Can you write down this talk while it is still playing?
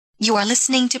You are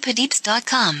listening to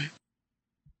Padeepz.com.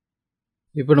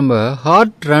 இப்போ நம்ம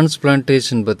heart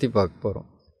transplantation பற்றி பார்க்க போகிறோம்.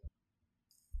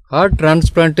 ஹார்ட்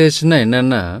டிரான்ஸ்பிளான்டேஷன்னா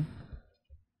என்னென்னா,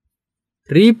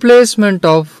 replacement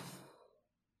of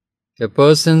a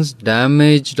persons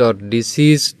damaged R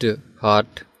deceased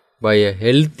heart by a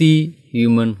healthy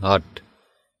human heart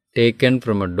taken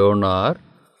from a donor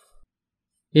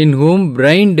in whom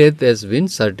brain death has been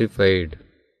certified.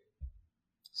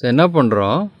 So என்ன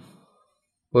பண்ணுறோம்,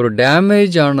 ஒரு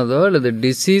damage ஆனதோ அல்லது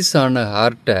டிசீஸ் ஆன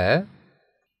ஹார்ட்டை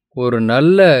ஒரு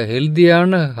நல்ல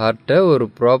ஹெல்த்தியான ஹார்ட்டை ஒரு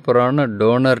ப்ராப்பரான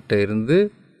டோனர்கிட்ட இருந்து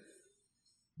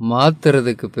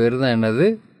மாற்றுறதுக்கு பேர் தான் என்னது,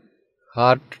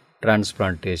 ஹார்ட்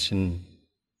டிரான்ஸ்பிளான்டேஷன்.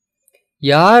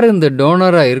 யார் இந்த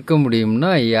டோனராக இருக்க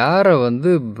முடியும்னா, யாரை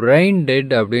பிரெயின்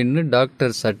டெட் அப்படின்னு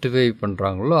டாக்டர் சர்டிஃபை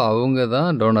பண்ணுறாங்களோ அவங்க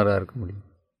தான் டோனராக இருக்க முடியும்.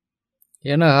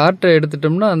 ஏன்னா ஹார்ட்டை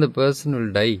எடுத்துட்டோம்னா அந்த பர்சன்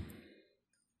வில் டை.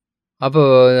 அப்போ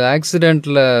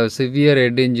ஆக்சிடெண்ட்டில் severe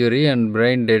head injury and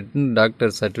brain டெட்னு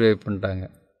doctor certify பண்ணிட்டாங்க.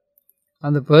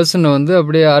 அந்த பர்சனை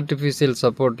அப்படியே ஆர்டிஃபிஷியல்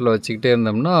சப்போர்ட்டில் வச்சுக்கிட்டே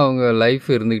இருந்தோம்னா அவங்க லைஃப்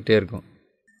இருந்துக்கிட்டே இருக்கும்.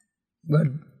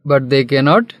 But they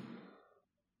cannot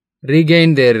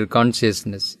regain there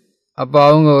consciousness. அப்போ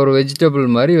அவங்க ஒரு வெஜிடபிள்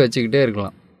மாதிரி வச்சுக்கிட்டே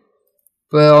இருக்கலாம்.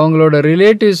 இப்போ அவங்களோட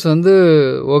relatives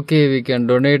okay we can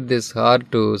donate this hard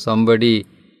to somebody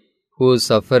who is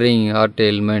suffering heart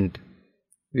ailment,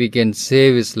 we can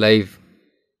save is life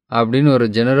அப்படின்னு ஒரு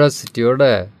ஜெனராசிட்டியோட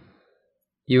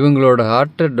இவங்களோட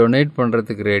ஹார்ட்டை டொனேட்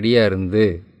பண்ணுறதுக்கு ரெடியாக இருந்து,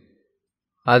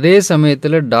 அதே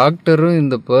சமயத்தில் டாக்டரும்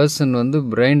இந்த பர்சன்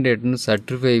பிரெயின் டெட்னு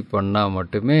சர்டிஃபை பண்ணால்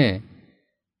மட்டுமே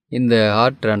இந்த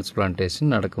ஹார்ட்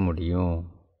டிரான்ஸ்பிளான்டேஷன் நடக்க முடியும்.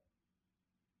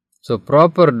 ஸோ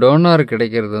ப்ராப்பர் டோனார்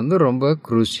கிடைக்கிறது ரொம்ப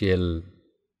குரூஷியல்.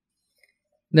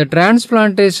 இந்த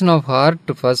டிரான்ஸ்பிளான்டேஷன் ஆஃப்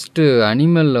ஹார்ட் ஃபஸ்ட்டு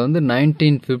அனிமலில்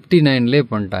 1959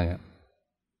 பண்ணிட்டாங்க.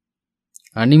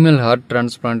 Animal heart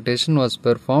transplantation was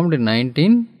performed in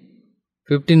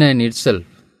 1959 itself.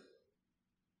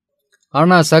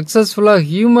 ஆனால் சக்ஸஸ்ஃபுல்லாக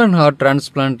ஹியூமன் ஹார்ட்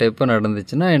டிரான்ஸ்பிளான்ட் எப்போ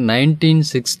நடந்துச்சுன்னா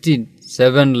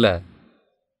 1967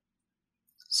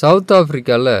 south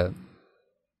ஆஃப்ரிக்காவில்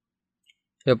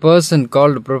a person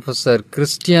called Professor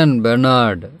Christian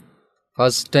Bernard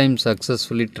first time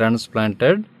successfully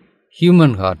transplanted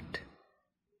human heart.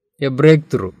 A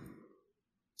breakthrough.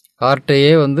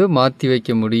 ஹார்ட்டையே மாற்றி வைக்க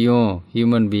முடியும்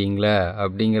ஹியூமன் பீயிங்கில்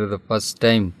அப்படிங்கிறத ஃபஸ்ட்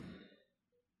டைம்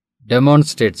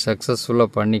டெமான்ஸ்ட்ரேட்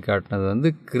சக்ஸஸ்ஃபுல்லாக பண்ணி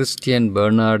காட்டினது Christian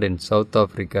Bernard in South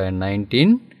Africa in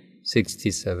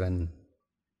 1967.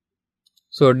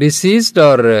 So diseased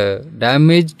or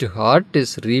damaged heart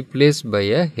is replaced by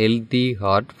a healthy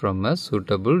heart from a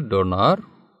suitable donor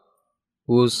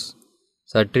who's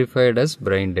certified as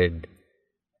brain dead.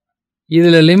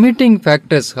 இதில் limiting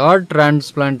factors, heart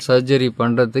transplant surgery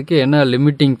பண்ணுறதுக்கு என்ன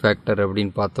limiting factor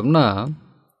அப்படின்னு பார்த்தோம்னா,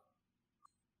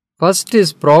 first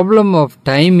is problem of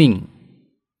timing.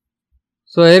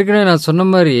 So ஏற்கனவே நான் சொன்ன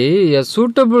மாதிரி a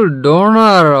suitable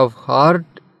donor of heart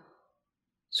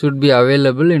should be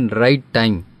available in right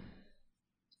time.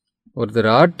 ஒருத்தர்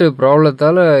ஹார்ட்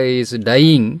ப்ராப்ளத்தால் இஸ்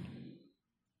டையிங்,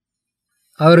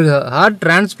 அவருக்கு ஹார்ட்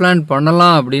டிரான்ஸ்பிளான்ட்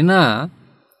பண்ணலாம் அப்படின்னா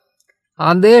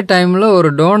அதே டைமில் ஒரு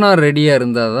டோனார் ரெடியாக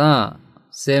இருந்தால் தான்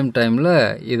சேம் டைமில்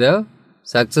இதை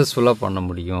சக்ஸஸ்ஃபுல்லாக பண்ண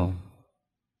முடியும்.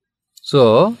 So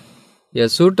a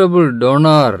suitable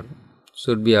donor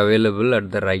should be available at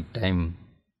the right time.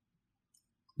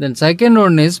 Then second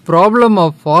one is problem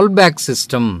of fallback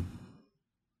system.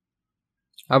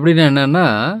 அப்படின்னா என்னென்னா,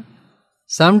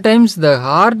 sometimes the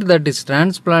heart that is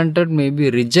transplanted may be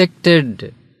rejected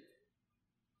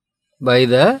by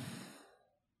the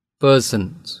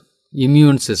persons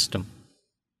immune system.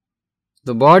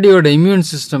 இந்த பாடியோட immune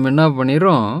system என்ன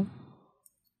பண்ணிடும்,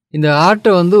 இந்த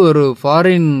ஹார்ட்டை ஒரு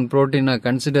foreign ப்ரோட்டீனாக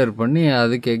consider பண்ணி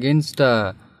அதுக்கு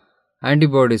எகென்ஸ்டாக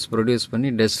ஆன்டிபாடிஸ் ப்ரொடியூஸ்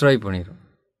பண்ணி டெஸ்ட்ராய் பண்ணிடும்.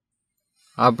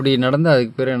 அப்படி நடந்தால்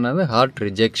அதுக்கு பேர் என்னது, ஹார்ட்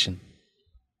ரிஜெக்ஷன்.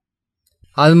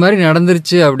 அது மாதிரி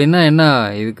நடந்துருச்சு அப்படின்னா என்ன,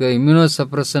 இதுக்கு இம்யூனோ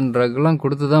சப்ரஷன் ட்ரக்லாம்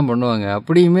கொடுத்து தான் பண்ணுவாங்க.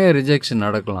 அப்படியுமே ரிஜெக்ஷன்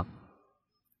நடக்கலாம்.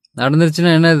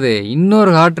 நடந்துருச்சுன்னா என்னது,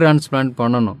 இன்னொரு ஹார்ட் டிரான்ஸ்பிளான்ட்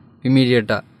பண்ணணும்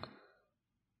இமீடியட்டாக,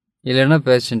 இல்லைன்னா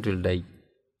patient will tie.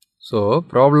 So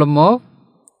problem of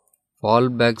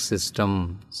fall bag system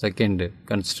second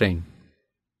constraint.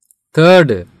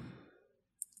 Third,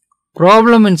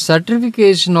 problem in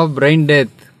certification of brain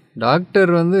death.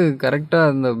 Doctor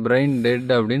கரெக்டாக அந்த பிரெயின் டெட்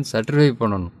அப்படின்னு சர்டிஃபை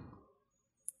பண்ணணும்.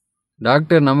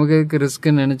 டாக்டர் நமக்கு எதுக்கு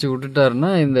ரிஸ்க்குன்னு நினச்சி விட்டுட்டாருன்னா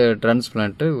இந்த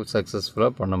டிரான்ஸ்பிளான்ட்டு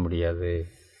சக்ஸஸ்ஃபுல்லாக பண்ண முடியாது.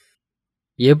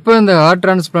 எப்போ இந்த ஹார்ட்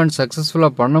டிரான்ஸ்பிளான்ட்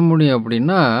சக்ஸஸ்ஃபுல்லாக பண்ண முடியும்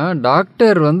அப்படின்னா,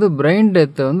 டாக்டர் பிரெயின்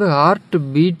டெத்தை ஹார்ட்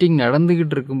பீட்டிங்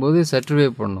நடந்துக்கிட்டு இருக்கும்போதே சர்டிஃபை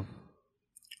பண்ணும்.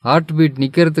 ஹார்ட் பீட்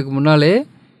நிற்கிறதுக்கு முன்னாலே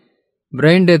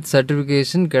பிரெயின் டெத்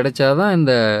சர்டிஃபிகேஷன் கிடைச்சாதான்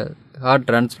இந்த ஹார்ட்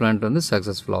டிரான்ஸ்பிளான்ட் வந்து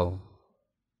சக்ஸஸ்ஃபுல் ஆகும்.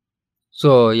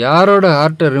 ஸோ யாரோட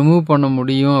ஹார்ட்டை ரிமூவ் பண்ண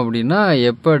முடியும் அப்படின்னா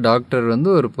எப்போ டாக்டர் வந்து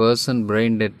ஒரு பர்சன்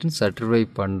பிரெயின் டெட்னு சர்டிஃபை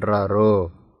பண்ணுறாரோ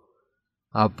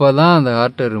அப்போ தான் அந்த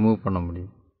ஹார்ட்டை ரிமூவ் பண்ண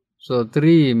முடியும். So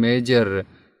 3 major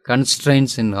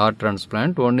constraints in heart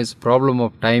transplant. One is problem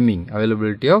of timing,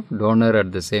 availability of donor at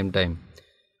the same time.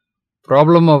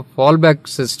 Problem of fallback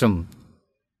system.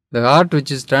 The heart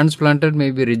which is transplanted may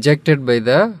be rejected by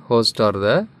the host or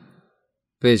the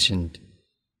patient.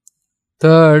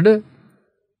 Third,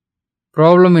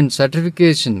 problem in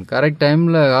certification. Correct time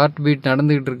la heartbeat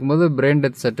நடந்துகிட்டு இருக்கும்போது brain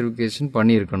death certification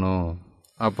பண்ணியிருக்கணும்.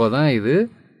 அப்போ தான் இது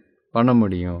பண்ண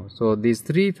முடியும். So these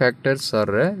 3 factors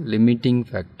are limiting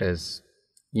factors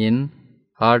in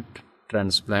heart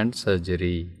transplant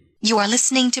surgery. You are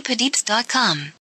listening to Padeepz.com.